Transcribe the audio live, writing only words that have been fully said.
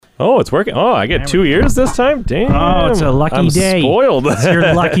Oh, it's working. Oh, I get 2 years this time? Damn. Oh, it's a lucky day. I'm spoiled. It's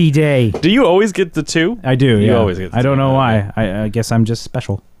your lucky day. Do you always get the 2? I do, You yeah. always get the I don't 2. know why. I guess I'm just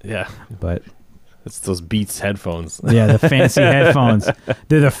special. Yeah. But It's those Beats headphones. yeah, the fancy headphones.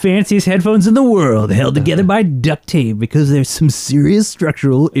 They're the fanciest headphones in the world, held together by duct tape because there's some serious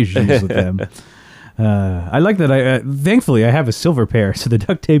structural issues with them. I like that. Thankfully, I have a silver pair, so the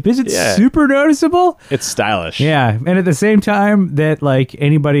duct tape isn't super noticeable. It's stylish. Yeah, and at the same time, that like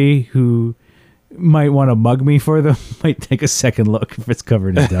anybody who might want to mug me for them might take a second look if it's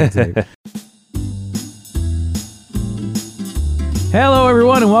covered in duct tape. Hello,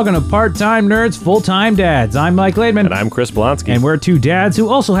 everyone, and welcome to Part-Time Nerds, Full-Time Dads. I'm Mike Laidman. And I'm Chris Blonsky. And we're two dads who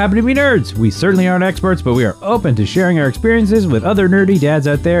also happen to be nerds. We certainly aren't experts, but we are open to sharing our experiences with other nerdy dads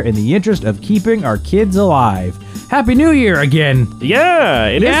out there in the interest of keeping our kids alive. Happy New Year again. Yeah,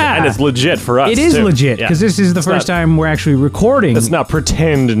 it is. And it's legit for us, It is too. legit, because this is the first time we're actually recording. It's not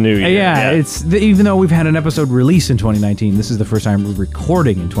pretend New Year. Yeah, even though we've had an episode released in 2019, this is the first time we're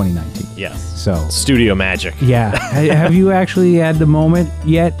recording in 2019. Yes. So Studio magic. yeah. Have you actually had the moment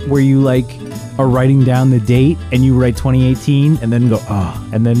yet where you are writing down the date and you write 2018 and then go,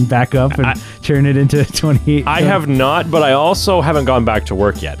 and then back up and turn it into 2018? I have not, but I also haven't gone back to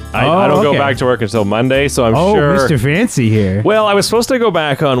work yet. I don't go back to work until Monday, so I'm sure. Mr. Fancy here. Well, I was supposed to go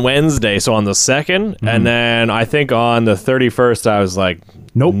back on Wednesday, so on the 2nd, and then I think on the 31st, I was like,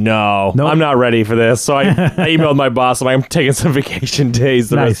 Nope. No, I'm not ready for this. So I emailed my boss, and I'm taking some vacation days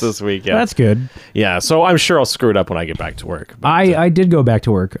the rest of this week. Yeah. That's good. Yeah, so I'm sure I'll screw it up when I get back to work. But, I did go back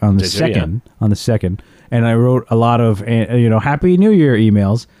to work on the 2nd, and I wrote a lot of Happy New Year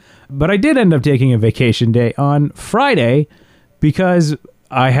emails, but I did end up taking a vacation day on Friday because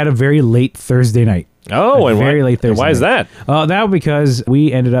I had a very late Thursday night. Oh, and very late Thursday. Why is that? That was because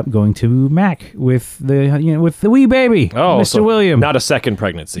we ended up going to Mac with the wee baby, Mr. William. Not a second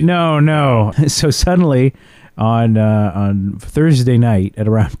pregnancy. No. So suddenly, on Thursday night at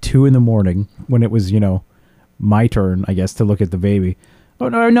around 2 a.m, when it was my turn, I guess, to look at the baby. Oh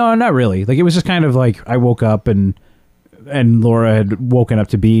no, not really. Like it was just kind of like I woke up and Laura had woken up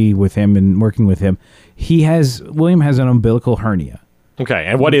to be with him and working with him. William has an umbilical hernia. Okay,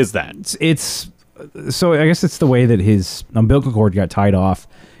 and what is that? So I guess it's the way that his umbilical cord got tied off.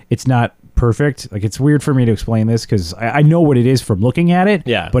 It's not perfect. Like it's weird for me to explain this because I know what it is from looking at it.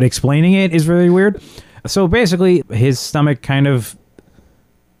 Yeah. But explaining it is really weird. So basically, his stomach kind of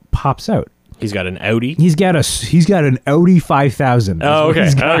pops out. He's got an Audi. He's got an Audi 5000. Oh,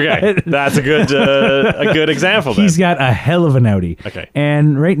 okay. Okay, that's a good example. Then. He's got a hell of an Audi. Okay.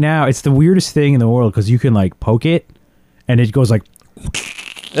 And right now, it's the weirdest thing in the world because you can poke it, and it goes and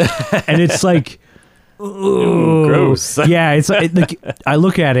it's like. Ooh, gross. Yeah, it's like I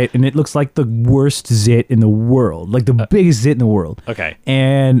look at it and it looks like the worst zit in the world, like the biggest zit in the world. Okay.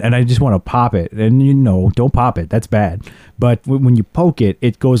 And I just want to pop it, and don't pop it. That's bad. But when you poke it,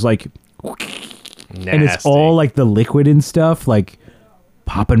 it goes like, nasty. And it's all like the liquid and stuff, like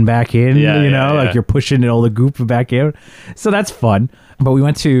popping back in. Like you're pushing all the goop back in. So that's fun. But we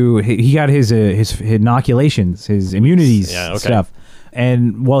went to he got his inoculations, his immunities stuff.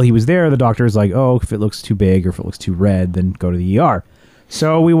 And while he was there, the doctor was like, if it looks too big or if it looks too red, then go to the ER.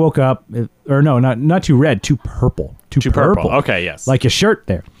 So we woke up, or no, not too red, too purple. Too purple. Okay, yes. Like a shirt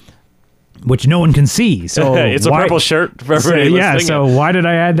there, which no one can see. So it's a purple shirt for everybody listening. So why did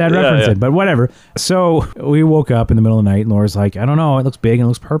I add that reference in? But whatever. So we woke up in the middle of the night, and Laura's like, I don't know, it looks big and it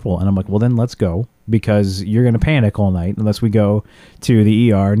looks purple. And I'm like, well, then let's go, because you're going to panic all night unless we go to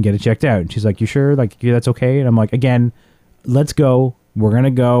the ER and get it checked out. And she's like, you sure? Like, that's okay? And I'm like, again, let's go. We're going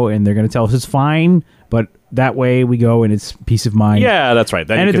to go, and they're going to tell us it's fine, but that way we go, and it's peace of mind. Yeah, that's right.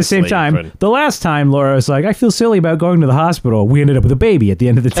 Then and at the same time, the last time Laura was like, I feel silly about going to the hospital. We ended up with a baby at the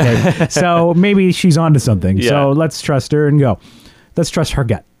end of the day. So maybe she's onto something. Yeah. So let's trust her and go. Let's trust her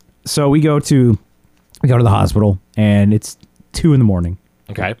gut. So we go to the hospital, and it's 2 a.m.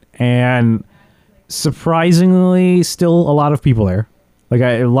 Okay. And surprisingly, still a lot of people there. Like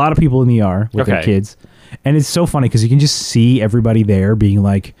a lot of people in the ER with their kids. And it's so funny because you can just see everybody there being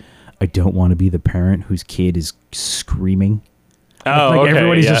like, I don't want to be the parent whose kid is screaming. Oh, okay.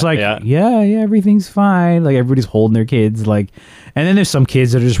 Everybody's just like, yeah, everything's fine. Like everybody's holding their kids. Like, and then there's some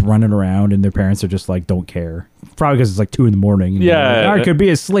kids that are just running around and their parents are just like, don't care. Probably because it's like 2 a.m. And I could be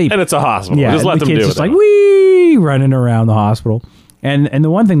asleep. And it's a hospital. Yeah, just let them do it. The kid's just like, wee, running around the hospital. And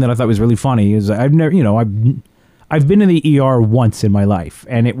the one thing that I thought was really funny is I've never, I've been in the ER once in my life,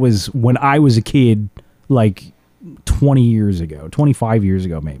 and it was when I was a kid, like 20 years ago, 25 years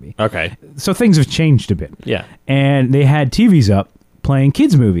ago, maybe. Okay. So things have changed a bit. Yeah. And they had TVs up playing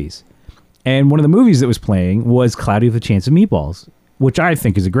kids' movies. And one of the movies that was playing was Cloudy with a Chance of Meatballs. which I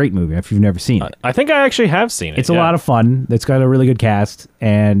think is a great movie if you've never seen it. I think I actually have seen it. It's a lot of fun. It's got a really good cast,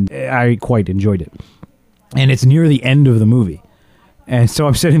 and I quite enjoyed it. And it's near the end of the movie. And so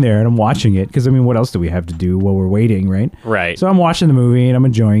I'm sitting there and I'm watching it because, I mean, what else do we have to do while we're waiting, right? Right. So I'm watching the movie and I'm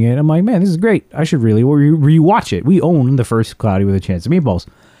enjoying it. I'm like, man, this is great. I should really rewatch it. We own the first Cloudy with a Chance of Meatballs.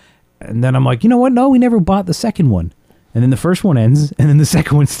 And then I'm like, you know what? No, we never bought the second one. And then the first one ends, and then the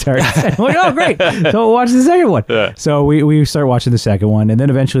second one starts. I'm like, oh, great. So we'll watch the second one. Yeah. So we start watching the second one, and then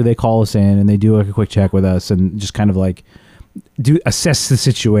eventually they call us in, and they do like a quick check with us and just kind of like assess the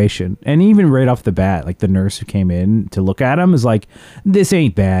situation. And even right off the bat, like the nurse who came in to look at him is like, this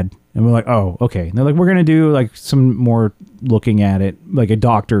ain't bad. And we're like, oh, okay. And they're like, we're going to do like some more looking at it. Like a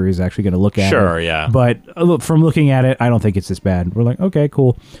doctor is actually going to look at it. Sure, yeah. But from looking at it, I don't think it's this bad. We're like, okay,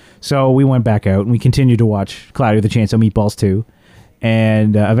 cool. So we went back out and we continued to watch Cloudy with a Chance of Meatballs 2.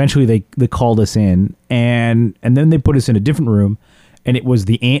 And eventually they called us in. And then they put us in a different room. And it was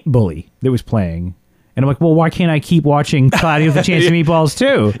the Ant Bully that was playing. And I'm like, well, why can't I keep watching Cloudy with a Chance of Meatballs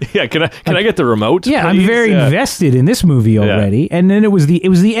too? Yeah, can I get the remote? Yeah, please? I'm very invested in this movie already. Yeah. And then it was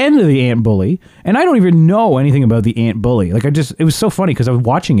the end of the Ant Bully, and I don't even know anything about the Ant Bully. Like it was so funny because I was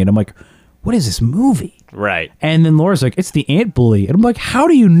watching it. I'm like, what is this movie? Right. And then Laura's like, it's the Ant Bully, and I'm like, how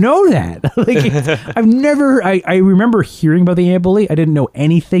do you know that? Like, I've never. I remember hearing about the Ant Bully. I didn't know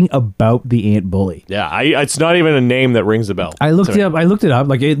anything about the Ant Bully. Yeah, it's not even a name that rings a bell. I looked it up.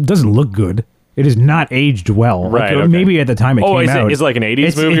 Like, it doesn't look good. It is not aged well. Right. Like, maybe at the time it came out. It's like an 80s movie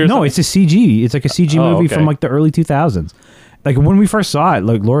or something? No, it's a CG. It's like a CG movie from like the early 2000s. Like when we first saw it,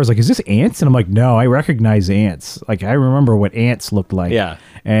 like Laura's like, is this ants? And I'm like, no, I recognize ants. Like I remember what ants looked like. Yeah.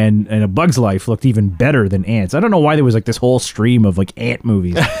 And A Bug's Life looked even better than ants. I don't know why there was like this whole stream of like ant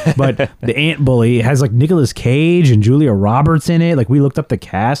movies. But the Ant Bully has like Nicolas Cage and Julia Roberts in it. Like we looked up the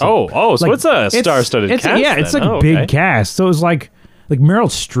cast. So like, it's a star-studded cast. Yeah, it's like a big cast. So it was like Meryl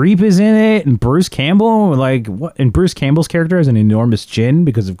Streep is in it, and Bruce Campbell, and Bruce Campbell's character has an enormous chin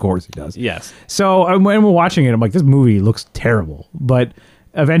because of course he does. Yes. So when we're watching it, I'm like, this movie looks terrible. But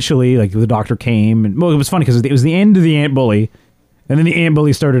eventually, like the doctor came, and well, it was funny because it was the end of the Ant Bully, and then the Ant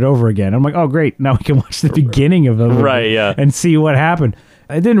Bully started over again. I'm like, oh great, now we can watch the beginning of the movie, right? Yeah, and see what happened.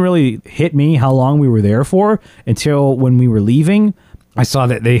 It didn't really hit me how long we were there for until when we were leaving. I saw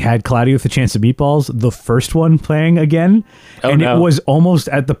that they had Cloudy with a Chance of Meatballs, the first one, playing again. It was almost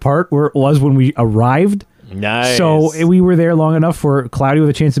at the part where it was when we arrived. Nice. So we were there long enough for Cloudy with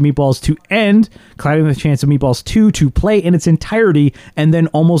a Chance of Meatballs to end, Cloudy with a Chance of Meatballs 2 to play in its entirety, and then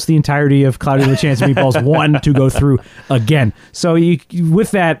almost the entirety of Cloudy with a Chance of Meatballs 1 to go through again. So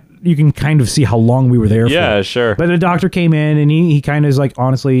with that, you can kind of see how long we were there for. Yeah, sure. But the doctor came in, and he kind of is like,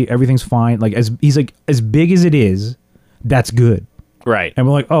 honestly, everything's fine. Like he's like, as big as it is, that's good. Right. And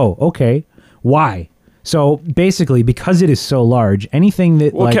we're like, oh, okay. Why? So basically, because it is so large, anything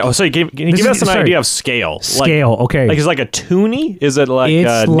that so can you give us an idea of scale? Scale, okay. Like, is it like a toonie? Is it like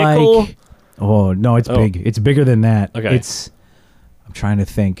it's nickel? Oh, no, it's big. It's bigger than that. Okay. I'm trying to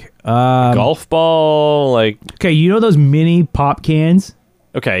think. Golf ball? Like. Okay, you know those mini pop cans?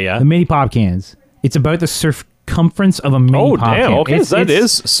 Okay, yeah. The mini pop cans. It's about the circumference of a mini pop can. Okay, so that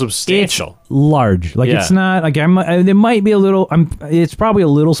is substantial. It's large. Like it's not like it might be a little. It's probably a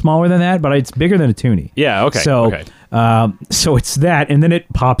little smaller than that, but it's bigger than a toonie. Yeah. Okay. So, so it's that, and then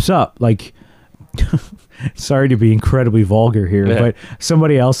it pops up like. Sorry to be incredibly vulgar here, but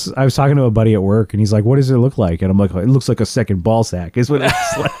somebody else. I was talking to a buddy at work, and he's like, "What does it look like?" And I'm like, "It looks like a second ball sack." Is what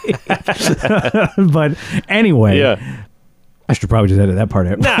it's like. But anyway. Yeah. I should probably just edit that part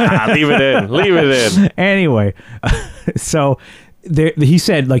out. Nah, leave it in. Leave it in. Anyway, so he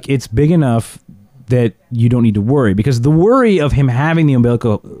said, like, it's big enough that you don't need to worry, because the worry of him having the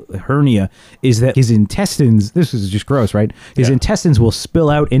umbilical hernia is that his intestines, this is just gross, right? His intestines will spill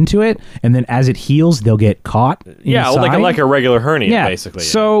out into it, and then as it heals, they'll get caught inside. like a regular hernia, basically.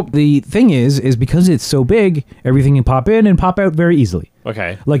 So the thing is because it's so big, everything can pop in and pop out very easily.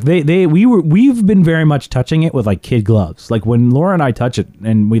 Okay. Like we've been very much touching it with like kid gloves. Like when Laura and I touch it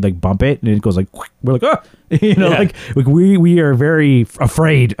and we like bump it and it goes like, we're like, oh, like we are very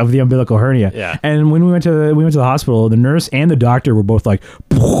afraid of the umbilical hernia. Yeah. And when we went to the hospital, the nurse and the doctor were both like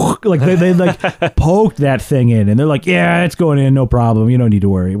they like poked that thing in, and they're like, yeah, it's going in, no problem. You don't need to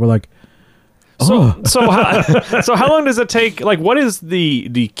worry. We're like, so how long does it take? Like, what is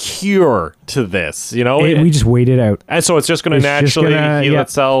the cure to this? We just wait it out, and so it's just going to naturally heal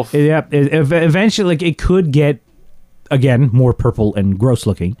itself. Eventually, like it could get again more purple and gross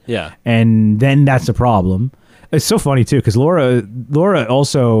looking. Yeah, and then that's a problem. It's so funny too because Laura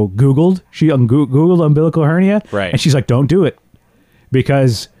also Googled. She Googled umbilical hernia, right? And she's like, don't do it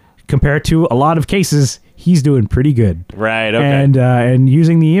because compared to a lot of cases, he's doing pretty good. Right. Okay. And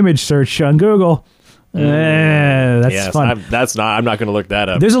using the image search on Google, that's fun. I'm not going to look that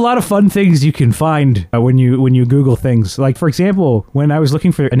up. There's a lot of fun things you can find when you Google things. Like, for example, when I was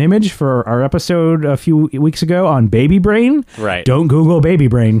looking for an image for our episode a few weeks ago on baby brain, right? Don't Google baby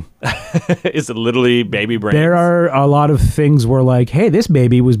brain. Is it literally baby brain? There are a lot of things where, like, hey, this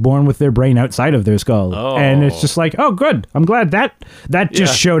baby was born with their brain outside of their skull. Oh. And it's just like, oh, good. I'm glad that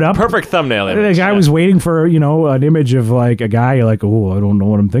just showed up. Perfect thumbnail image. Like, I was waiting for, an image of, like, a guy, like, oh, I don't know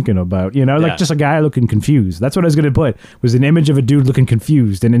what I'm thinking about. Like, just a guy looking confused. That's what I was going to put, was an image of a dude looking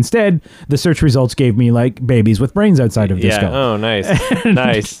confused. And instead, the search results gave me, like, babies with brains outside of their skull. Oh, nice.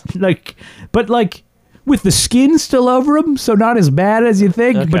 Nice. But with the skin still over them, so not as bad as you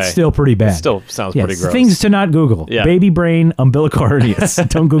think, but still pretty bad. Still sounds pretty gross. Things to not Google. Yeah. Baby brain, umbilical hernias.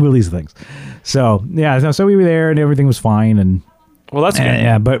 Don't Google these things. So, so we were there and everything was fine. And well, that's good.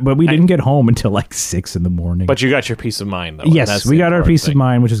 Yeah, but we didn't get home until like 6 in the morning. But you got your peace of mind, though. Yes, we got our peace of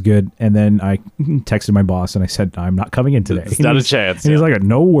mind, which is good. And then I texted my boss and I said, I'm not coming in today. It's not a chance. And he's like,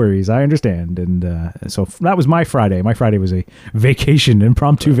 no worries, I understand. And so that was my Friday. My Friday was a vacation,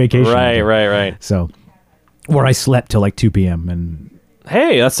 impromptu vacation. Right. So, where I slept till like 2 p.m. and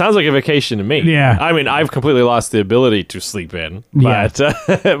hey, that sounds like a vacation to me. Yeah. I mean, I've completely lost the ability to sleep in. But,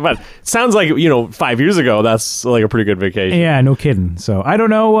 but it sounds like, 5 years ago, that's like a pretty good vacation. Yeah, no kidding. So I don't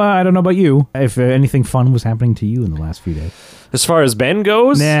know about you, if anything fun was happening to you in the last few days. As far as Ben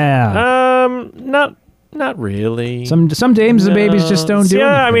goes? Yeah. Not really. Some days the babies just don't do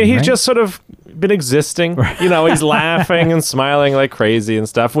anything. Yeah, I mean, he's right? just sort of been existing. He's laughing and smiling like crazy and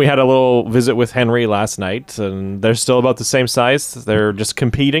stuff. We had a little visit with Henry last night, and they're still about the same size. They're just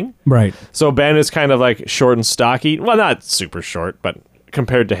competing. Right. So Ben is kind of like short and stocky. Well, not super short, but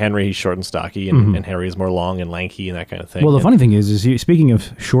compared to Henry, he's short and stocky, and Harry is more long and lanky and that kind of thing. Well, the funny thing is speaking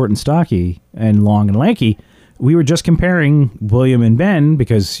of short and stocky and long and lanky, we were just comparing William and Ben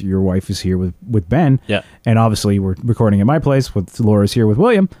because your wife is here with Ben. Yeah. And obviously we're recording at my place with Laura's here with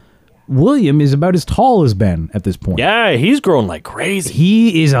William. William is about as tall as Ben at this point. Yeah, he's grown like crazy.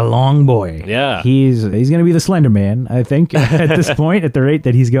 He is a long boy. Yeah. He's going to be the Slender Man, I think, at this point, at the rate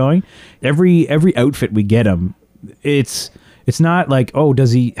that he's going. Every outfit we get him, it's not like, oh,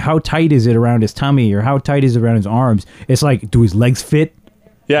 how tight is it around his tummy or how tight is it around his arms? It's like, do his legs fit?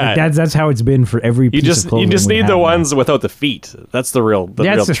 Yeah, like that's how it's been for every piece of clothing. You just need the ones without the feet. That's the real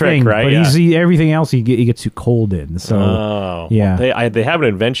trick, thing, right? But everything else he gets too cold in. So yeah, they have an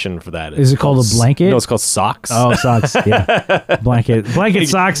invention, Mike. Is it called a blanket? No, it's called socks. Oh, socks. Yeah, blanket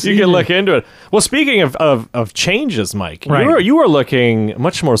socks. You can look into it. Well, speaking of changes, Mike, right. you are looking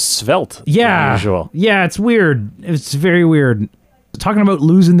much more svelte than usual. Yeah, it's weird. It's very weird. Talking about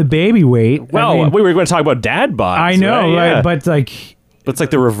losing the baby weight. Well, we were going to talk about dad bods. I know, right? Yeah. But like. But it's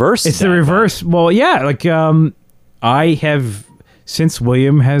like the reverse. It's the reverse. Bod. Well, yeah. Like, I have, since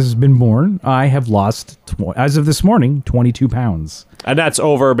William has been born, I have lost, as of this morning, 22 pounds. And that's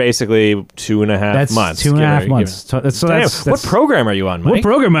over basically 2.5 months. That's 2.5 months. So that's, what program are you on, Mike? What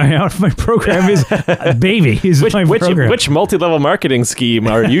program am I on? My program is Baby. Which multi-level marketing scheme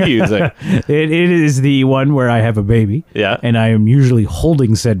are you using? It is the one where I have a baby. Yeah. And I am usually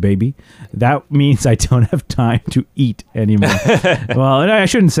holding said baby. That means I don't have time to eat anymore. Well, I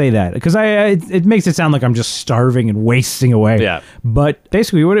shouldn't say that because it makes it sound like I'm just starving and wasting away. Yeah. But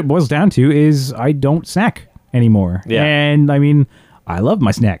basically what it boils down to is I don't snack anymore. Yeah. And I mean, I love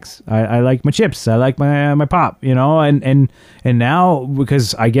my snacks. I like my chips. I like my pop, and now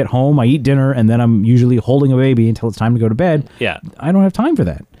because I get home, I eat dinner, and then I'm usually holding a baby until it's time to go to bed. Yeah. I don't have time for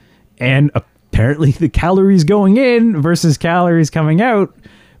that. And apparently the calories going in versus calories coming out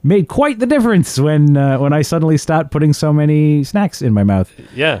made quite the difference when I suddenly stopped putting so many snacks in my mouth.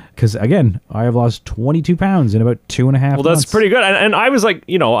 Yeah. Because, again, I have lost 22 pounds in about 2.5 months. Well, that's pretty good. And I was like,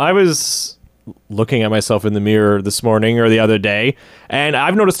 I was looking at myself in the mirror this morning or the other day, and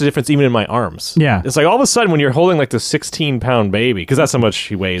I've noticed a difference even in my arms. Yeah. It's like all of a sudden when you're holding like the 16-pound baby, because that's how much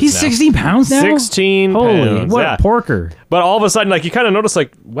he weighs He's now. 16 pounds now? 16 Holy, pounds. what yeah. a porker. But all of a sudden, like, you kind of notice,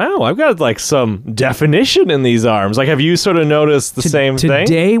 like, wow, I've got like some definition in these arms. Like, have you sort of noticed the same thing?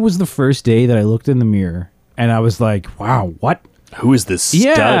 Today was the first day that I looked in the mirror, and I was like, wow, what? Who is this stud?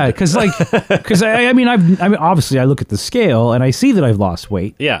 Yeah, because I mean obviously I look at the scale and I see that I've lost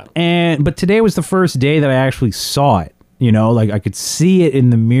weight. Yeah. But today was the first day that I actually saw it. Like I could see it in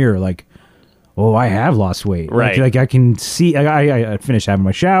the mirror. Like, oh, I have lost weight. Right. Like I can see. I finished having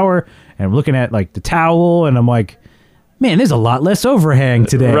my shower and I'm looking at like the towel and I'm like, man, there's a lot less overhang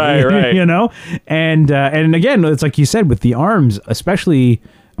today. Right. And again, it's like you said with the arms, especially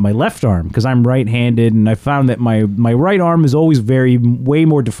my left arm because I'm right-handed, and I found that my right arm is always way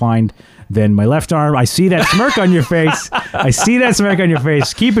more defined than my left arm. I see that smirk on your face. I see that smirk on your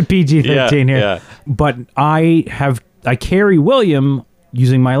face. Keep it PG-13 here. Yeah. But I carry William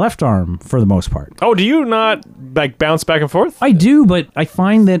using my left arm for the most part. Oh, do you not like bounce back and forth? I do, but I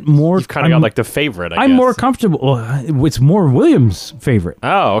find that more. You've kind of got like the favorite. I'm more comfortable. It's more William's favorite.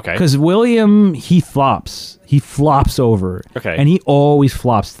 Oh, okay. Because William, he flops over. Okay. And he always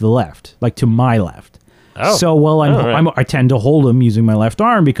flops to the left, like to my left. Oh. So I tend to hold him using my left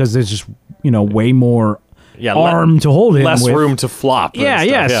arm because there's just way more arm to hold him less with. room to flop.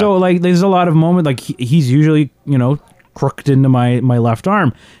 Yeah. So like, there's a lot of moment like he's usually crooked into my left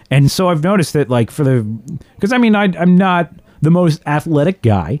arm, and so I've noticed that like because I'm not the most athletic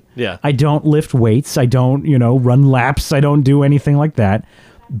guy. Yeah. I don't lift weights. I don't run laps. I don't do anything like that.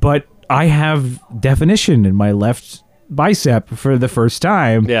 But I have definition in my left bicep for the first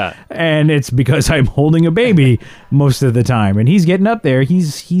time. Yeah. And it's because I'm holding a baby most of the time, and he's getting up there.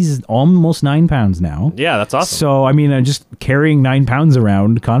 He's almost 9 pounds now. Yeah, that's awesome. So I'm just carrying 9 pounds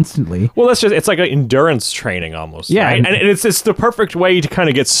around constantly. Well, it's like an endurance training almost. Yeah. Right? And it's the perfect way to kind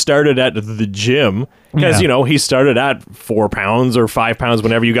of get started at the gym because, he started at 4 pounds or 5 pounds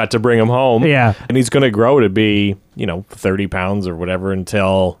whenever you got to bring him home. Yeah. And he's going to grow to be, 30 pounds or whatever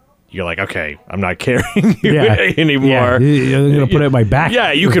until you're like, okay, I'm not carrying you anymore. Yeah, I'm going to put it on my back.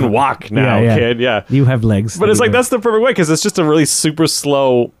 Yeah, you can walk now, kid. Yeah. You have legs. But it's like, that's the perfect way because it's just a really super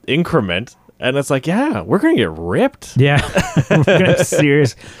slow increment. And it's like, yeah, we're going to get ripped. Yeah. We're going to have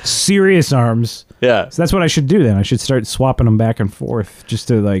serious arms. Yeah. So that's what I should do then. I should start swapping them back and forth just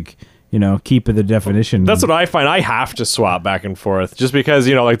to like, keep the definition. That's what I find. I have to swap back and forth just because,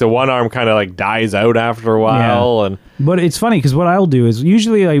 like the one arm kind of like dies out after a while. Yeah. But it's funny because what I'll do is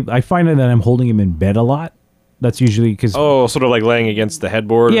usually I find that I'm holding him in bed a lot. That's usually because... Oh, sort of like laying against the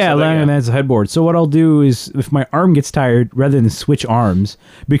headboard? Yeah, laying against the headboard. So what I'll do is if my arm gets tired, rather than switch arms,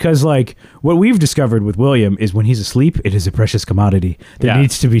 because like what we've discovered with William is when he's asleep, it is a precious commodity that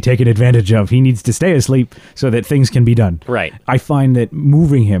needs to be taken advantage of. He needs to stay asleep so that things can be done. Right. I find that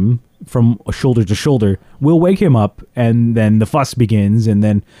moving him from shoulder to shoulder will wake him up, and then the fuss begins, and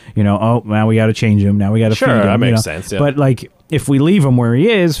then now we got to change him, now we got to feed him. Sure, that makes sense. Yeah. But like if we leave him where he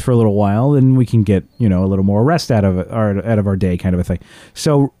is for a little while, then we can get a little more rest out of our day, kind of a thing.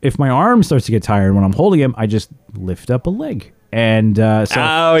 So if my arm starts to get tired when I'm holding him, I just lift up a leg. And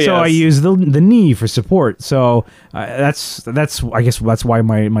so I use the knee for support. So that's I guess that's why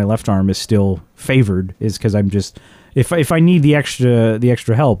my left arm is still favored, is because I'm just. If I need the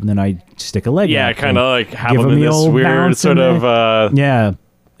extra help, then I stick a leg. Yeah, kind of like have him in this weird sort of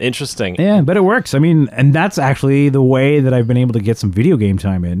interesting. Yeah, but it works. And that's actually the way that I've been able to get some video game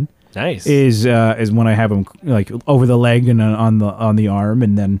time in. Nice. Is when I have him like over the leg and on the arm,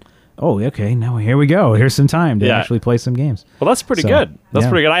 and then okay, now here we go. Here's some time to actually play some games. Well, that's pretty good. That's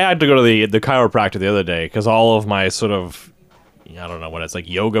pretty good. I had to go to the chiropractor the other day because all of my sort of I don't know what it's like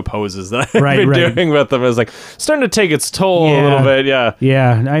yoga poses that I've been doing with them is like starting to take its toll a little bit. Yeah.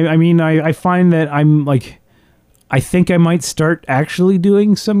 Yeah. I find that I'm like, I think I might start actually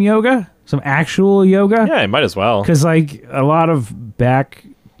doing some actual yoga. Yeah, you might as well. Because like a lot of back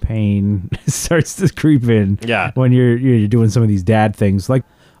pain starts to creep in. Yeah. When you're doing some of these dad things. Like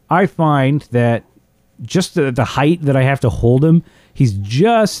I find that just the height that I have to hold him, he's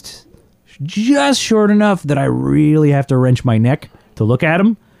just short enough that I really have to wrench my neck to look at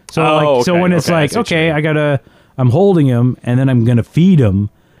him. So so when it's I'm holding him and then I'm gonna feed him,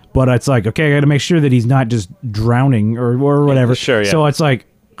 but it's like I gotta make sure that he's not just drowning or whatever. Sure, yeah. So it's like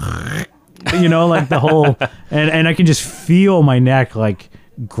like the whole and I can just feel my neck like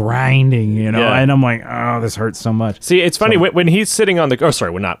grinding, and I'm like, oh, this hurts so much. See, it's funny when he's sitting on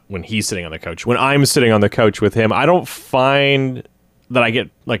when he's sitting on the couch. When I'm sitting on the couch with him, I don't find that I get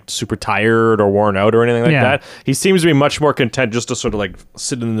like super tired or worn out or anything like that. He seems to be much more content just to sort of like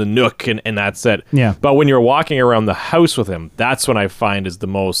sit in the nook and that's it. Yeah. But when you're walking around the house with him, that's when I find is the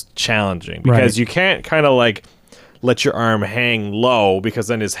most challenging because you can't kind of like let your arm hang low because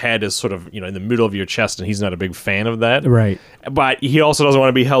then his head is sort of, in the middle of your chest and he's not a big fan of that. Right. But he also doesn't want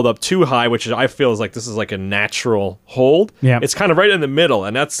to be held up too high, which I feel is like this is like a natural hold. Yeah. It's kind of right in the middle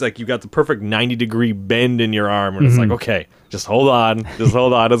and that's like you got the perfect 90-degree bend in your arm and it's like, okay, just hold on. It's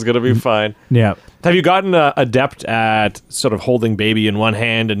going to be fine. Yeah. Have you gotten adept at sort of holding baby in one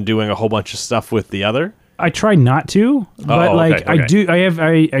hand and doing a whole bunch of stuff with the other? I try not to, but I do.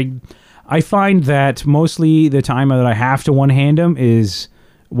 I find that mostly the time that I have to one-hand him is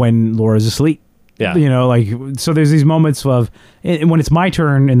when Laura's asleep. Yeah. So there's these moments of when it's my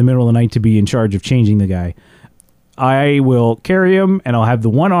turn in the middle of the night to be in charge of changing the guy. I will carry him, and I'll have the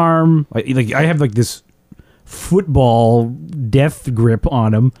one arm. Like I have like this football death grip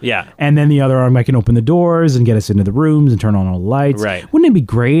on him. Yeah. And then the other arm, I can open the doors and get us into the rooms and turn on all the lights. Right. Wouldn't it be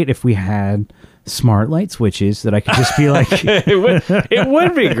great if we had smart light switches that I could just be like... it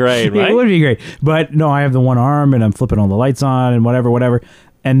would be great, right? It would be great. But no, I have the one arm and I'm flipping all the lights on and whatever.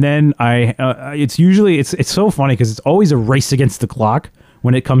 And then it's so funny because it's always a race against the clock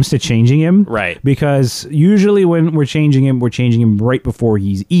when it comes to changing him. Right. Because usually when we're changing him right before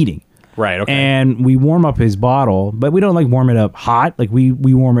he's eating. Right, okay. And we warm up his bottle, but we don't like warm it up hot. Like we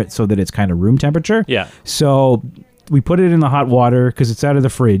warm it so that it's kind of room temperature. Yeah. So we put it in the hot water because it's out of the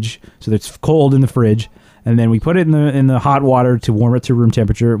fridge, so it's cold in the fridge. And then we put it in the hot water to warm it to room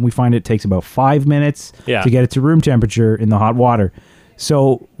temperature. And we find it takes about 5 minutes to get it to room temperature in the hot water.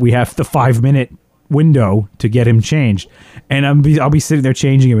 So we have the 5-minute window to get him changed, and I'll be sitting there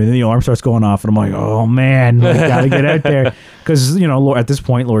changing him, and then the alarm starts going off, and I'm like, oh man, I gotta get out there because at this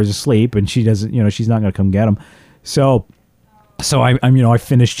point Laura's asleep and she doesn't, she's not gonna come get him. So I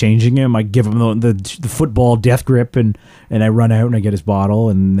finish changing him. I give him the football death grip, and I run out and I get his bottle,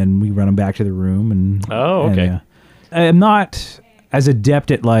 and then we run him back to the room. And okay. I'm not as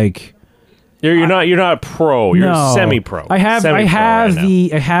adept at like. You're not pro. You're semi-pro. I have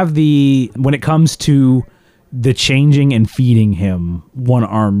the when it comes to the changing and feeding him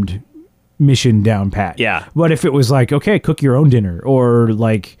one-armed mission down pat. Yeah. But if it was like, okay, cook your own dinner or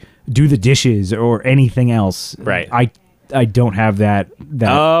like do the dishes or anything else, right? I don't have that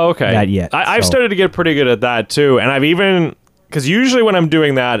yet. I've started to get pretty good at that too, and I've even. Because usually when I'm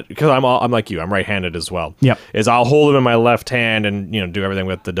doing that, because I'm like you, I'm right-handed as well. Yep. Is I'll hold him in my left hand and do everything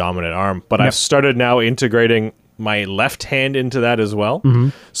with the dominant arm. But I've started now integrating my left hand into that as well.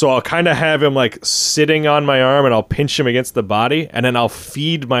 Mm-hmm. So I'll kind of have him like sitting on my arm, and I'll pinch him against the body, and then I'll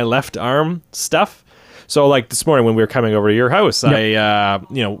feed my left arm stuff. So like this morning when we were coming over to your house, I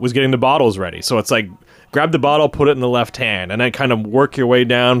was getting the bottles ready. So it's like, grab the bottle, put it in the left hand, and then kind of work your way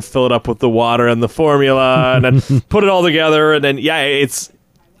down, fill it up with the water and the formula, and then put it all together. And then,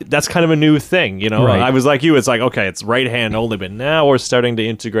 that's kind of a new thing, Right. I was like you, it's like, okay, it's right hand only, but now we're starting to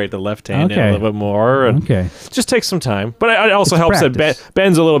integrate the left hand in a little bit more. And it just takes some time. But it also helps practice. That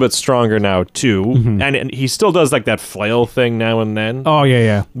Ben's a little bit stronger now, too. Mm-hmm. And he still does like that flail thing now and then. Oh,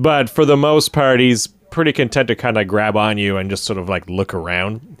 yeah. But for the most part, he's pretty content to kind of grab on you and just sort of like look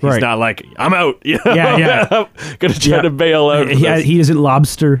around. He's not like, I'm out. Yeah. I'm gonna try to bail out. He doesn't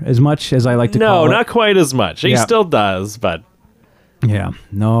lobster as much as I like to call it. No, not quite as much. He still does, but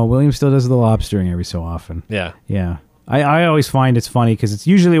no, William still does the lobstering every so often. Yeah. I always find it's funny because it's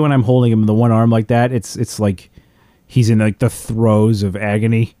usually when I'm holding him in the one arm like that, it's like he's in like the throes of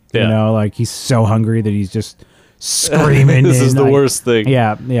agony. Like he's so hungry that he's just screaming. This is the worst thing.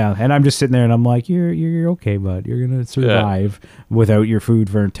 Yeah. And I'm just sitting there and I'm like, you're okay, bud. You're gonna survive without your food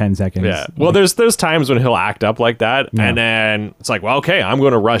for 10 seconds. Yeah. Well, there's times when he'll act up like that, and then it's like, well, okay, I'm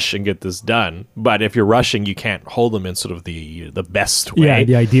going to rush and get this done. But if you're rushing, you can't hold them in sort of the best way. Yeah,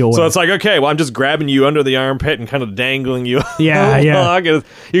 the ideal way. So it's like, okay, well, I'm just grabbing you under the armpit and kind of dangling you. Yeah. You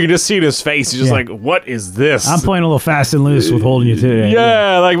can just see in his face. He's just like, what is this? I'm playing a little fast and loose with holding you today.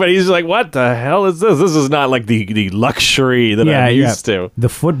 Yeah. But he's like, what the hell is this? This is not like the luxury that I'm used to. The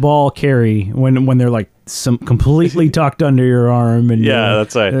football carry when they're like completely tucked under your arm, and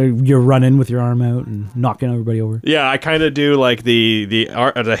that's right. You're running with your arm out and knocking everybody over. Yeah, I kind of do like the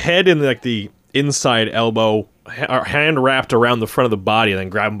head and like the inside elbow, hand wrapped around the front of the body, and then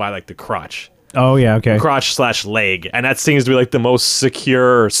grab him by like the crotch. Oh yeah, okay. Crotch/leg, and that seems to be like the most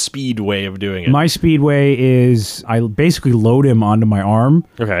secure speed way of doing it. My speedway is I basically load him onto my arm,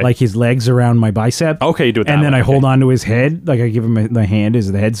 like his legs around my bicep. Okay, you do it that and then way. I hold onto his head, like I give him the hand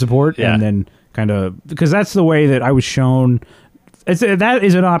as the head support, and then kind of because that's the way that I was shown. That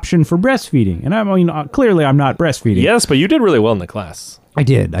is an option for breastfeeding, and I mean clearly I'm not breastfeeding. Yes, but you did really well in the class. I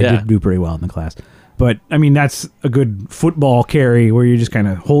did do pretty well in the class. But, I mean, that's a good football carry where you just kind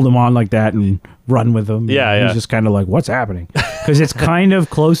of hold him on like that and run with him. Yeah. He's just kind of like, what's happening? Because it's kind of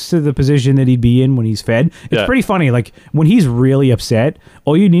close to the position that he'd be in when he's fed. It's pretty funny. Like, when he's really upset,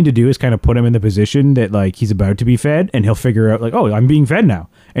 all you need to do is kind of put him in the position that, like, he's about to be fed, and he'll figure out, like, oh, I'm being fed now.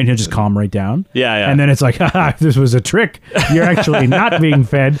 And he'll just calm right down. Yeah. And then it's like, haha, this was a trick. You're actually not being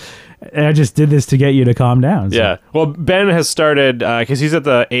fed. And I just did this to get you to calm down. So. Yeah. Well, Ben has started, because he's at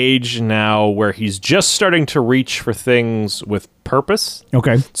the age now where he's just starting to reach for things with purpose.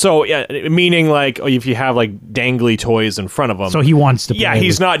 Okay. So, meaning like if you have like dangly toys in front of him. So he wants to play. Yeah,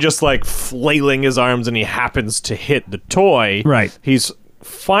 he's not just like flailing his arms and he happens to hit the toy. Right. He's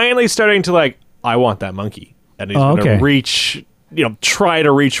finally starting to like, I want that monkey. And he's going to reach try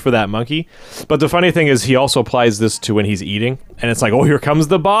to reach for that monkey. But the funny thing is he also applies this to when he's eating, and it's like, oh, here comes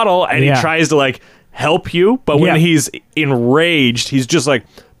the bottle, and he tries to like help you, but when he's enraged, he's just like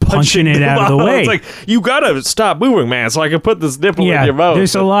punching it out of the way. It's like, you gotta stop moving, man, so I can put this nipple in your mouth.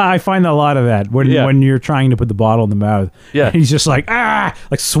 There's a lot. I find a lot of that when you're trying to put the bottle in the mouth. Yeah, he's just like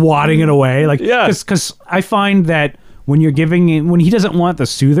like swatting it away. Like because I find that when you're when he doesn't want the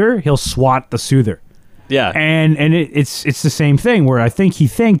soother, he'll swat the soother. Yeah, and it's the same thing where I think he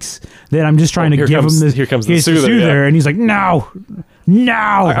thinks that I'm just trying to give him this. Here comes the soother, and he's like, no.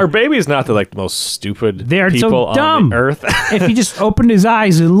 Our baby's not the most stupid people on the earth. If he just opened his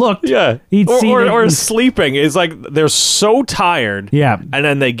eyes and looked, he'd see. Or sleeping is like they're so tired, and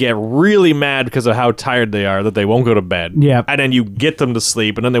then they get really mad because of how tired they are that they won't go to bed. And then you get them to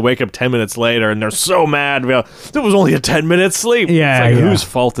sleep, and then they wake up 10 minutes later and they're so mad. It was only a 10-minute sleep. Whose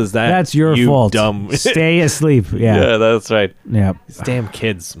fault is that? That's your fault. Dumb. Stay asleep. Yeah, that's right. Yeah, these damn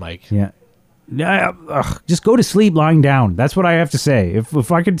kids, Mike. Yeah. Just go to sleep lying down. That's what I have to say.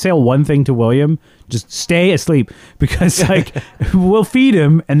 If I could say one thing to William, just stay asleep, because like we'll feed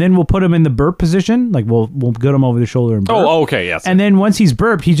him and then we'll put him in the burp position. Like we'll get him over the shoulder and burp. Oh, okay, yes. And then once he's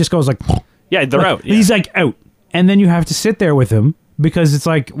burped, he just goes like, they're out. Yeah. He's like out, and then you have to sit there with him because it's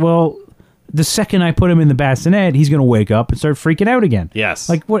like, well, the second I put him in the bassinet, he's gonna wake up and start freaking out again. Yes.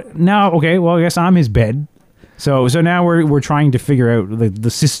 Like what now? Okay, well I guess I'm his bed. So now we're trying to figure out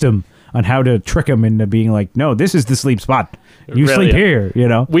the system on how to trick him into being like, no, this is the sleep spot. You sleep here,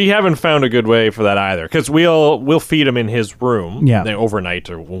 We haven't found a good way for that either, because we'll feed him in his room overnight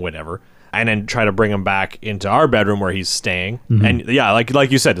or whatever, and then try to bring him back into our bedroom where he's staying. And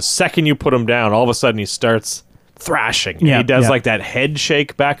like you said, the second you put him down, all of a sudden he starts thrashing. He does like that head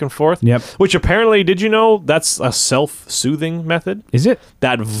shake back and forth. Which apparently, did you know that's a self-soothing method? Is it?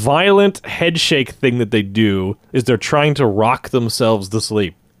 That violent head shake thing that they do is they're trying to rock themselves to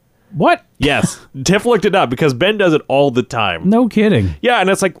sleep. What? Yes. Tiff looked it up because Ben does it all the time. No kidding. Yeah, and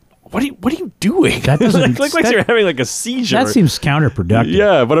it's like, what are you doing? That doesn't like you're having like a seizure. That seems counterproductive.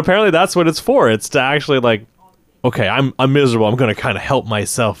 Yeah, but apparently that's what it's for. It's to actually like, okay, I'm miserable. I'm going to kind of help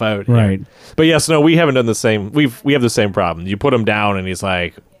myself out here. Right. But yes, no, we haven't done the same. We have the same problem. You put him down and he's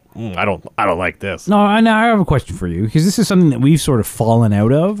like, I don't like this. No, I have a question for you, because this is something that we've sort of fallen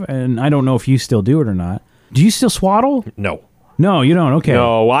out of, and I don't know if you still do it or not. Do you still swaddle? No. No, you don't. Okay.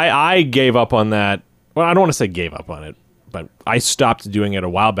 No, I gave up on that. Well, I don't want to say gave up on it, but I stopped doing it a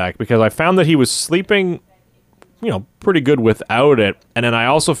while back because I found that he was sleeping, pretty good without it. And then I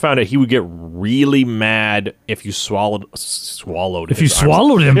also found that he would get really mad if you swallowed If you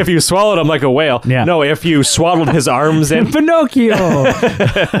swallowed him. If you swallowed him like a whale. Yeah. No, if you swaddled his arms in. Pinocchio.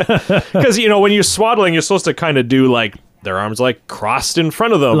 Because, when you're swaddling, you're supposed to kind of do like their arms like crossed in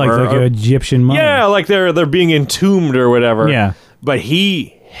front of them, like an Egyptian mummy. Yeah, like they're being entombed or whatever. Yeah, but he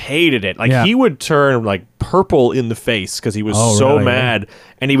hated it. Like he would turn like purple in the face because he was so mad,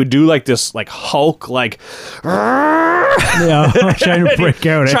 and he would do like this like Hulk like trying to break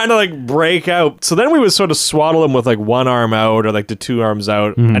out. Trying to like break out. So then we would sort of swaddle him with like one arm out or like the two arms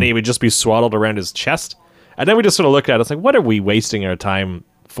out, and he would just be swaddled around his chest. And then we just sort of looked at it. It's like, what are we wasting our time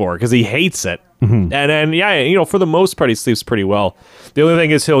for? Because he hates it. And then for the most part he sleeps pretty well. The only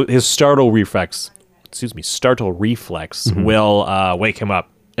thing is his startle reflex will wake him up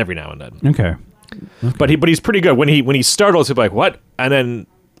every now and then. Okay. But he's pretty good when he startles. He'll be like, what? And then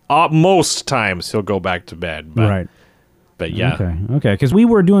most times he'll go back to bed. Right. But yeah. Okay. Because we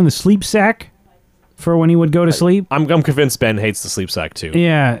were doing the sleep sack for when he would go to sleep. I'm convinced Ben hates the sleep sack too.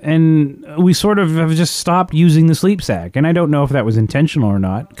 Yeah, and we sort of have just stopped using the sleep sack, and I don't know if that was intentional or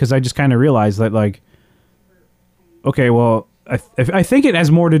not, because I just kind of realized that, like, okay, well, I think it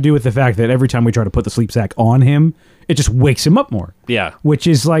has more to do with the fact that every time we try to put the sleep sack on him, it just wakes him up more. Yeah. Which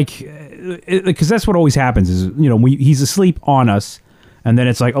is like, because that's what always happens is, he's asleep on us, and then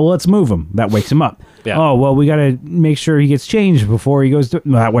it's like, oh, let's move him. That wakes him up. Yeah. Oh, well, we got to make sure he gets changed before he goes to...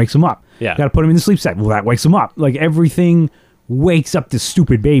 Well, that wakes him up. Yeah. Got to put him in the sleep sack. Well, that wakes him up. Like, everything wakes up this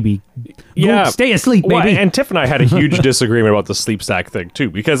stupid baby. Yeah. Go, stay asleep, baby. Well, and Tiff and I had a huge disagreement about the sleep sack thing, too,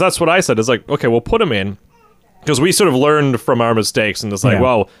 because that's what I said. It's like, okay, we'll put him in, because we sort of learned from our mistakes, and it's like,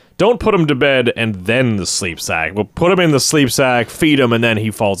 well, don't put him to bed and then the sleep sack. We'll put him in the sleep sack, feed him, and then he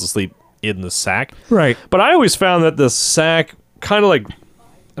falls asleep in the sack. Right. But I always found that the sack kind of like...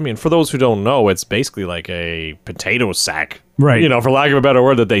 I mean, for those who don't know, it's basically like a potato sack, right? For lack of a better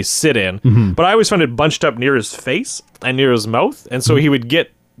word, that they sit in. But I always found it bunched up near his face and near his mouth, and so he would get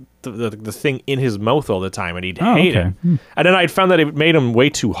the thing in his mouth all the time, and he'd hate it. And then I'd found that it made him way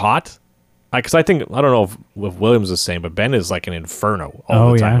too hot. Because I don't know if William's the same, but Ben is like an inferno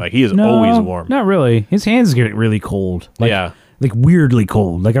all the time. Like he is always warm. Not really. His hands get really cold. Like, like weirdly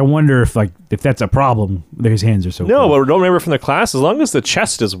cold. Like I wonder if that's a problem. His hands are so No, cold. but don't remember from the class, as long as the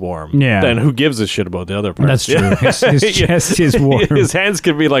chest is warm, then who gives a shit about the other part? That's true. His chest is warm. His hands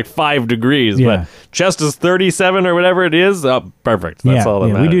could be like 5 degrees, but chest is 37 or whatever it is. Oh, perfect. That's all that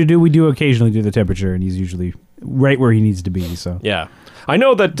matters. We do occasionally do the temperature, and he's usually right where he needs to be. So yeah, I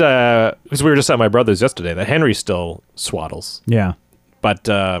know that because we were just at my brother's yeesterdayday, that Henry still swaddles. Yeah, but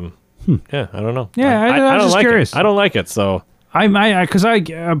yeah, I don't know. Yeah, I don't just like curious. It. I don't like it. So because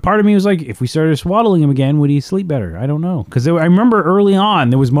part of me was like, if we started swaddling him again, would he sleep better? I don't know, because I remember early on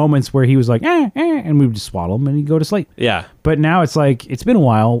there was moments where he was like, and we would just swaddle him and he'd go to sleep. Yeah, but now it's like it's been a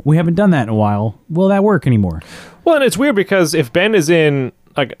while. We haven't done that in a while. Will that work anymore? Well, and it's weird because if Ben is in,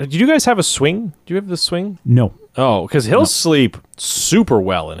 like, do you guys have a swing? Do you have the swing? No. Oh, because he'll sleep super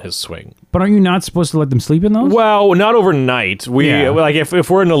well in his swing. But are you not supposed to let them sleep in those? Well, not overnight. Like if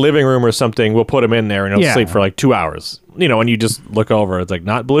we're in the living room or something, we'll put him in there and he'll sleep for like 2 hours. And you just look over, it's like,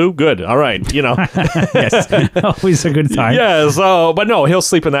 not blue? Good. All right. Yes. Always a good time. Yeah. So, but no, he'll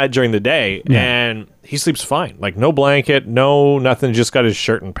sleep in that during the day and he sleeps fine. Like no blanket, no nothing, just got his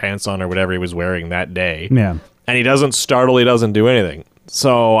shirt and pants on or whatever he was wearing that day. Yeah. And he doesn't startle, he doesn't do anything.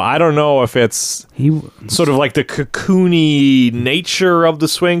 So I don't know if it's sort of like the cocoony nature of the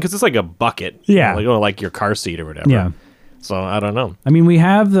swing, because it's like a bucket. Yeah. Like your car seat or whatever. Yeah. So I don't know. I mean, we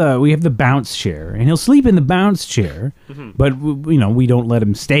have the bounce chair, and he'll sleep in the bounce chair, but we don't let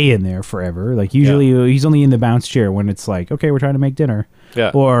him stay in there forever. Like usually he's only in the bounce chair when it's like, okay, we're trying to make dinner,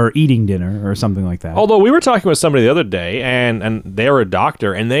 or eating dinner or something like that. Although we were talking with somebody the other day, and they were a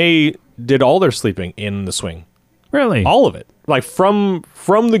doctor, and they did all their sleeping in the swing. Really? All of it. Like from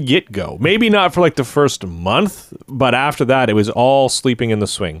the get-go. Maybe not for like the first month, but after that it was all sleeping in the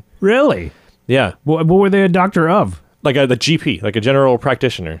swing. Really? Yeah. What were they a doctor of? Like the GP, like a general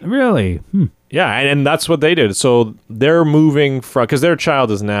practitioner. Really? Yeah, and that's what they did. So they're moving from, because their child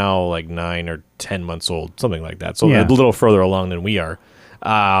is now like 9 or 10 months old, something like that. So they're a little further along than we are.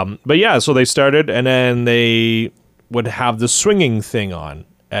 But yeah, so they started, and then they would have the swinging thing on.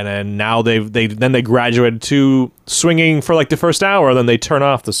 And then now they graduated to swinging for like the first hour, then they turn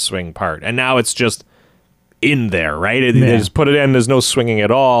off the swing part. And now it's just in there, right? They just put it in, there's no swinging at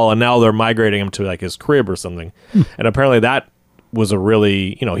all, and now they're migrating him to like his crib or something. And apparently that was a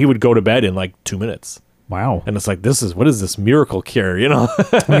really, he would go to bed in like 2 minutes. Wow. And it's like, what is this miracle cure, Well,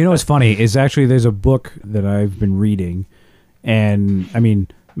 what's funny is actually there's a book that I've been reading, and I mean,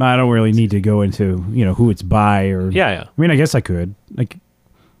 I don't really need to go into, who it's by or... Yeah. I mean, I guess I could. Like...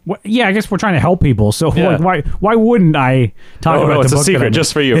 I guess we're trying to help people. So like, why wouldn't I talk about the book? It's a secret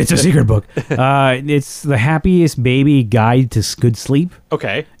just for you. It's a secret book. It's The Happiest Baby Guide to Good Sleep.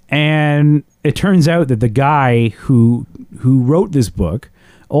 Okay. And it turns out that the guy who wrote this book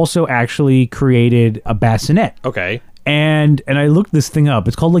also actually created a bassinet. Okay. And I looked this thing up.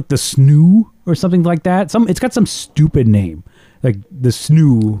 It's called like the Snoo or something like that. It's got some stupid name, like the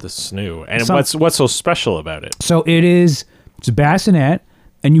Snoo. The Snoo. And what's so special about it? So it's a bassinet.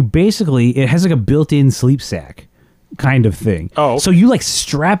 And it has like a built-in sleep sack kind of thing. Oh. So you like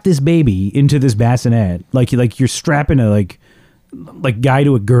strap this baby into this bassinet, like you're strapping a like guy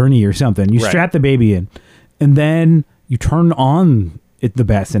to a gurney or something. You strap the baby in, and then you turn on the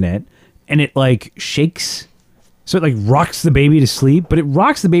bassinet, and it like shakes. So it like rocks the baby to sleep, but it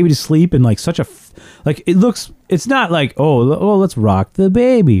rocks the baby to sleep in like such a it's not like, oh, let's rock the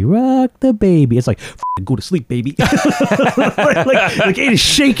baby. It's like, go to sleep, baby. like it is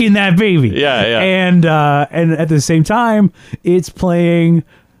shaking that baby. Yeah. And at the same time, it's playing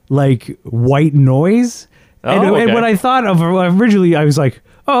like white noise. And what I thought of originally, I was like,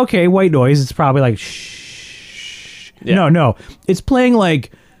 oh, okay, white noise. It's probably like shh. Yeah. No. It's playing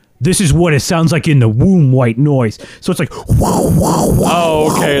like, this is what it sounds like in the womb, white noise. So it's like,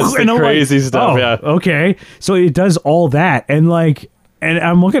 oh, okay, it's the crazy stuff, yeah. Okay, so it does all that, and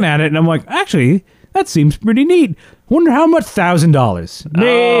I'm looking at it, and I'm like, actually, that seems pretty neat. Wonder how much? $1,000, maybe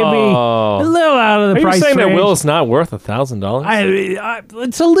a little out of the price range. Are you saying that Will's not worth $1,000?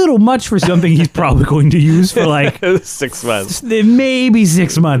 It's a little much for something he's probably going to use for like 6 months, maybe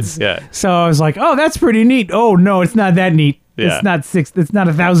 6 months. Yeah. So I was like, oh, that's pretty neat. Oh no, it's not that neat. Yeah. It's not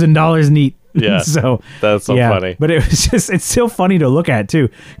 $1,000 neat. Yeah. So that's so funny. But it's still funny to look at too,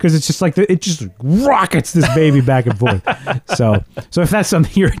 because it's just like it just rockets this baby back and forth. So if that's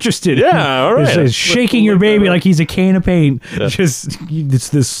something you're interested in, all right, is shaking your baby like he's a can of paint, just it's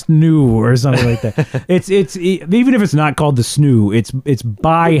the Snoo or something like that. It's even if it's not called the Snoo, it's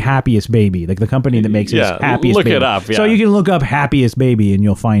by Happiest Baby, like the company that makes it Happiest look Baby. It up. Yeah. So you can look up Happiest Baby and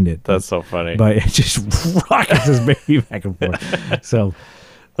you'll find it. That's so funny. But it just rockets this baby back and forth. So.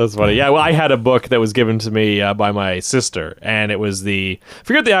 That's funny. Yeah, well, I had a book that was given to me by my sister, and it was I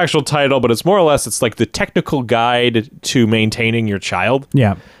forget the actual title, but it's more or less, it's like the technical guide to maintaining your child.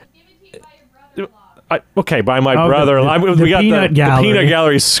 Yeah. Okay, by my brother. We got the peanut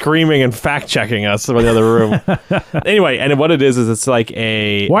gallery screaming and fact checking us in the other room. Anyway, and what it is it's like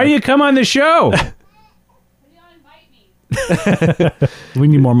a. Why do you come on the show? We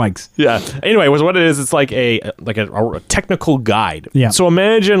need more mics. Yeah. Anyway, what it is, it's like a technical guide. Yeah. So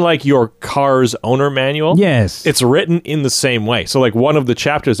imagine like your car's owner manual. Yes. It's written in the same way. So like one of the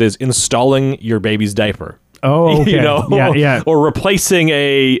chapters is installing your baby's diaper. Oh, okay. Yeah. Or replacing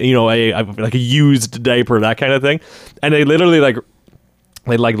a used diaper, that kind of thing. And they literally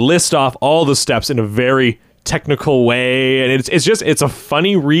list off all the steps in a very technical way, and it's a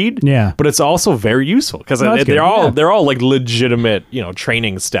funny read. Yeah. But it's also very useful because they're all like legitimate,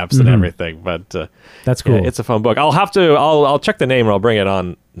 training steps and everything. But that's cool. Yeah, it's a fun book. I'll check the name and I'll bring it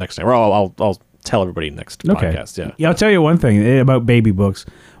on next time. Or I'll tell everybody next podcast. Yeah. I'll tell you one thing about baby books.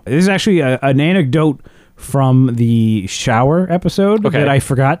 This is actually an anecdote from the shower episode that I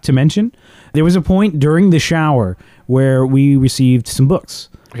forgot to mention. There was a point during the shower where we received some books.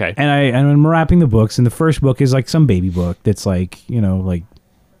 Okay. And I'm wrapping the books, and the first book is like some baby book that's like,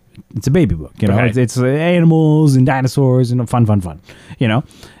 it's a baby book, Okay. It's animals and dinosaurs and fun. And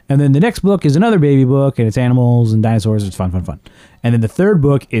then the next book is another baby book, and it's animals and dinosaurs. It's fun. And then the third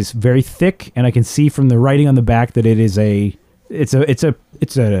book is very thick, and I can see from the writing on the back that it's an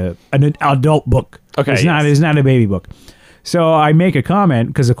adult book. Okay. It's not a baby book. So I make a comment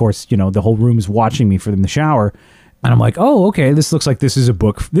because, of course, the whole room is watching me from the shower. And I'm like, oh, okay, this looks like this is a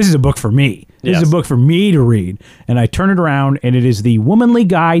book. This is a book for me. This is a book for me to read. And I turn it around, and it is The Womanly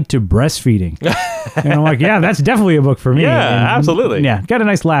Guide to Breastfeeding. And I'm like, yeah, that's definitely a book for me. Yeah, and, absolutely. Yeah, got a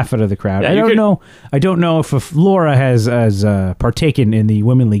nice laugh out of the crowd. Yeah, I don't know if Laura has partaken in The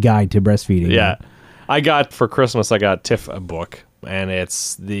Womanly Guide to Breastfeeding. Yeah. For Christmas, I got Tiff a book, and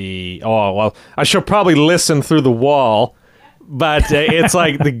it's I should probably listen through the wall, but it's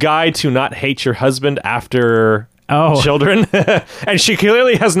like the guide to not hate your husband after children. And she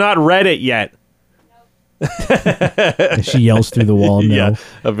clearly has not read it yet. She yells through the wall. No. Yeah,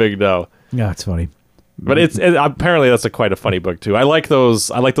 a big no. Yeah, it's funny. But apparently that's quite a funny book too. I like those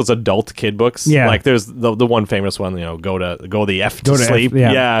adult kid books. Yeah. Like there's the one famous one, go the F to sleep.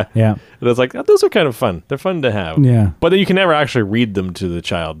 Yeah. And it's like, those are kind of fun. They're fun to have. Yeah. But then you can never actually read them to the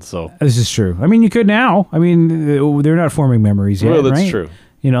child. So this is true. I mean, you could now. I mean, they're not forming memories yet. Well, that's right? true.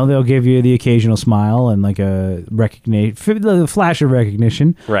 They'll give you the occasional smile and like a the flash of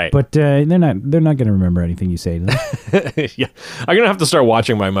recognition. Right. But they're not going to remember anything you say to them. Yeah. I'm going to have to start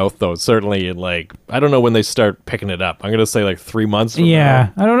watching my mouth, though. Certainly, I don't know when they start picking it up. I'm going to say like 3 months from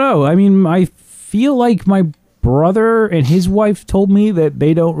now. I don't know. I mean, I feel like my brother and his wife told me that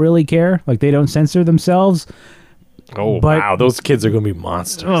they don't really care. Like, they don't censor themselves. Oh, wow. Those kids are going to be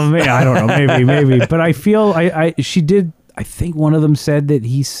monsters. Oh, man, I don't know. Maybe. But I feel she did. I think one of them said that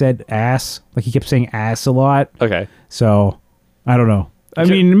he said ass. Like, he kept saying ass a lot. Okay. So, I don't know. I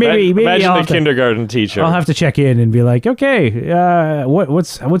mean, maybe imagine the kindergarten teacher. I'll have to check in and be like, okay,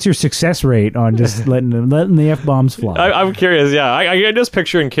 what's your success rate on just letting the F-bombs fly? I'm curious. Yeah, I just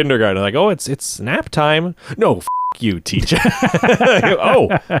picture in kindergarten like, it's nap time. No, you, teacher. Oh,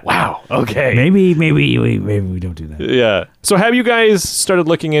 wow. Okay. Maybe we don't do that. Yeah. So have you guys started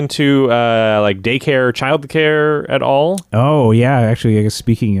looking into like daycare, childcare at all? Oh yeah, actually, I guess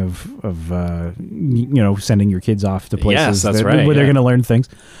speaking of sending your kids off to places where they're going to learn things.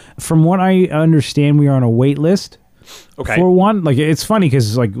 From what I understand, we are on a wait list. Okay. For one, like, it's funny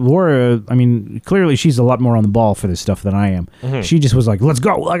because like Laura, I mean, clearly she's a lot more on the ball for this stuff than I am. Mm-hmm. She just was like, "Let's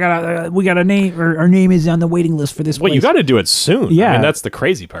go! We got a name. Our name is on the waiting list for this." Well, place. You got to do it soon. Yeah, I mean, that's the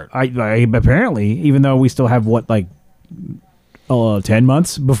crazy part. I apparently, even though we still have 10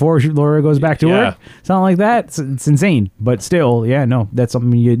 months before Laura goes back to work, something like that. It's insane, but still, no, that's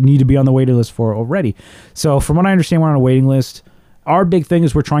something you need to be on the waiting list for already. So, from what I understand, we're on a waiting list. Our big thing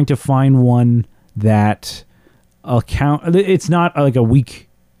is we're trying to find one that. It's not like a week,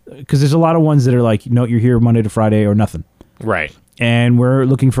 because there's a lot of ones that are like, you're here Monday to Friday or nothing. Right. And we're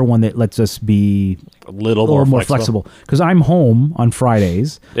looking for one that lets us be a little more flexible. Because I'm home on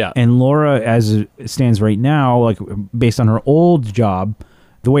Fridays. Yeah. And Laura, as it stands right now, like based on her old job,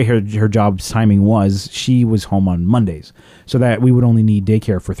 the way her job's timing was, she was home on Mondays. So that we would only need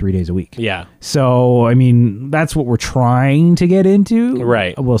daycare for 3 days a week. Yeah. So, I mean, that's what we're trying to get into.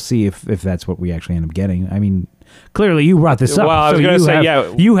 Right. We'll see if that's what we actually end up getting. I mean, clearly you brought this up. Well, I was going to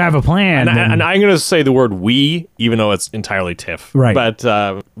say, you have a plan. And I'm going to say the word we, even though it's entirely Tiff. Right.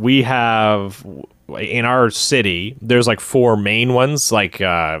 But we have, in our city, there's like 4 main ones, like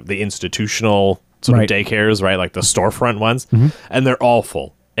the institutional sort of daycares, right? Like the storefront ones. And they're all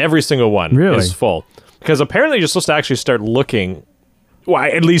full. Every single one is full. Because apparently you're supposed to actually start looking, well,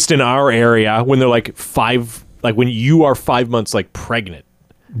 at least in our area, when they're like 5, like when you are 5 months like pregnant.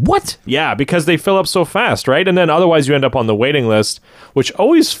 What? Yeah, because they fill up so fast, right? And then otherwise you end up on the waiting list, which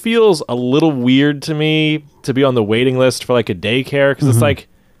always feels a little weird to me to be on the waiting list for like a daycare, because it's like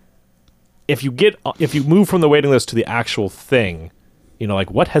if you move from the waiting list to the actual thing, you know,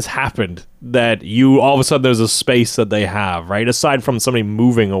 like what has happened that you all of a sudden there's a space that they have, right? Aside from somebody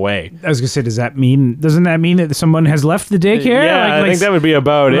moving away. I was gonna say, doesn't that mean that someone has left the daycare? Yeah, I think that would be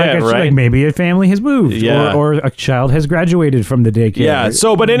about it, right? Like maybe a family has moved, or a child has graduated from the daycare. Yeah.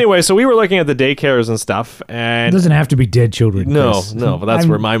 So, but anyway, so we were looking at the daycares and stuff, and it doesn't have to be dead children. No, but that's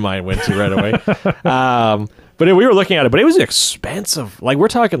where my mind went to right away. But we were looking at it, but it was expensive. Like we're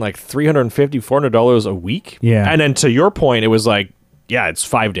talking like $350, $400 a week. Yeah. And then to your point, it was like, yeah, it's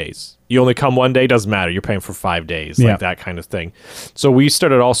 5 days. You only come one day, doesn't matter. You're paying for 5 days, like that kind of thing. So we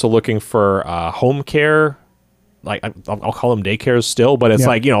started also looking for home care. Like I'll call them daycares still, but it's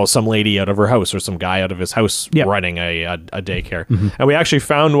like, you know, some lady out of her house or some guy out of his house running a daycare. And we actually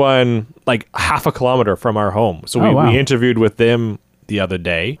found one like half a kilometer from our home. So we interviewed with them the other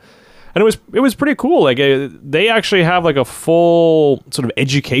day. And it was pretty cool. Like they actually have like a full sort of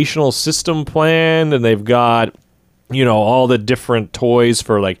educational system planned, and they've got, you know, all the different toys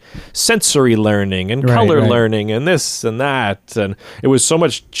for like sensory learning and color learning and this and that. And it was so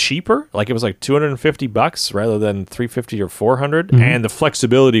much cheaper. Like it was like $250 rather than $350 or $400. And the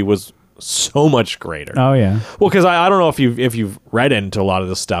flexibility was so much greater. Oh yeah. Well, because I don't know if you've read into a lot of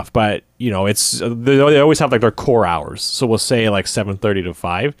this stuff, but you know, they always have like their core hours. So we'll say like 7:30 to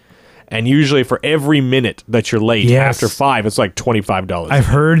 5. And usually for every minute that you're late after 5, it's like $25. I've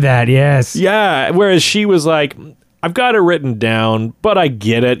heard that, yes. Yeah, whereas she was like, I've got it written down, but I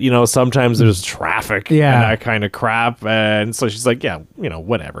get it. You know, sometimes there's traffic and that kind of crap. And so she's like, yeah, you know,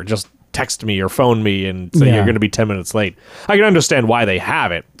 whatever. Just text me or phone me and say you're going to be 10 minutes late. I can understand why they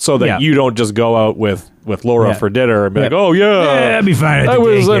have it, so that you don't just go out with Laura for dinner and be like, oh, that'd be fine. I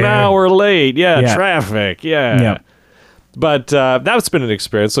was an hour late. Yeah, traffic. Yeah. But that's been an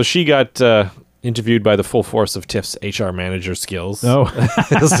experience. So she got interviewed by the full force of Tiff's HR manager skills. Oh.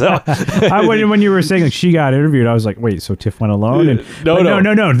 When you were saying like she got interviewed, I was like, wait, so Tiff went alone? And,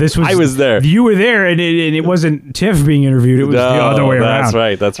 no. This was, I was there. You were there, and it wasn't Tiff being interviewed. It was the other way around.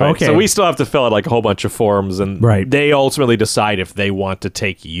 That's right. Okay. So we still have to fill out like a whole bunch of forms, and they ultimately decide if they want to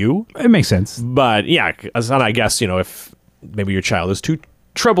take you. It makes sense. But yeah, and I guess, you know, if maybe your child is too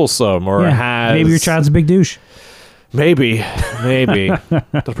troublesome or maybe your child's a big douche. Maybe.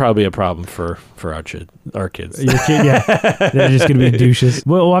 That'll probably be a problem for our kids. Your kid, they're just gonna be douches.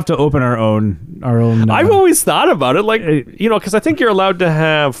 We'll have to open our own. I've always thought about it, like, you know, because I think you're allowed to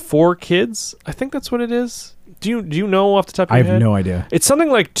have 4 kids. I think that's what it is. Do you know off the top of your head? I have no idea. It's something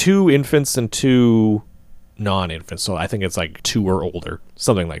like 2 infants and 2 non-infants. So I think it's like 2 or older,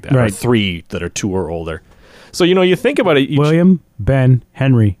 something like that, or 3 that are 2 or older. So, you know, you think about it. William, Ben,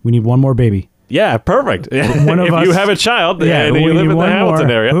 Henry. We need one more baby. Yeah, perfect. One of us, you have a child and you live in the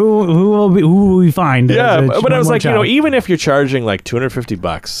Hamilton area. Who will we find? Yeah, but I was like, child. You know, even if you're charging like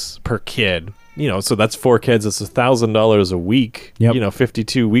 $250 per kid, you know, so that's 4 kids, it's $1,000 a week. Yep. You know,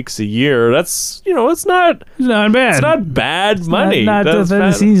 52 weeks a year. That's, you know, it's not bad. It's not bad money. Not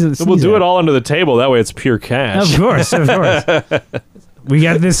the season. We'll do it all under the table. That way, it's pure cash. Of course. We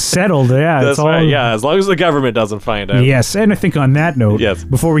got this settled. Yeah, that's right. Yeah, as long as the government doesn't find out. Yes, and I think on that note,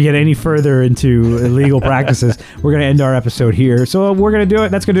 before we get any further into illegal practices, we're going to end our episode here. So we're going to do it.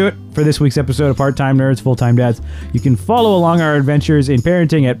 That's going to do it for this week's episode of Part-Time Nerds, Full-Time Dads. You can follow along our adventures in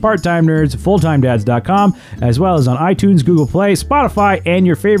parenting at parttimenerds.fulltimedads.com, as well as on iTunes, Google Play, Spotify, and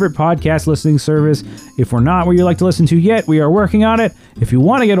your favorite podcast listening service. If we're not where you like to listen to yet, we are working on it. If you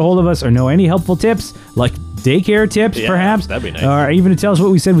want to get a hold of us or know any helpful tips, like daycare tips, perhaps, that'd be nice. Or even to tell us what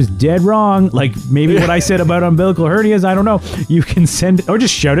we said was dead wrong, like maybe what I said about umbilical hernias, I don't know. You can send it, or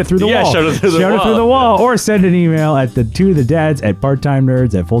just shout it through the wall. Shout it through the wall, or send an email at the dads at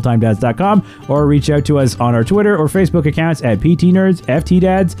parttimenerds@fulltimedads.com, or reach out to us on our Twitter or Facebook accounts at PTNerds,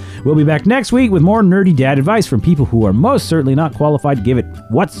 FTDads. We'll be back next week with more nerdy dad advice from people who are most certainly not qualified to give it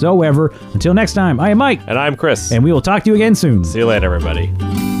whatsoever. Until next time, I am Mike. And I'm Chris. And we will talk to you again soon. See you later, everybody.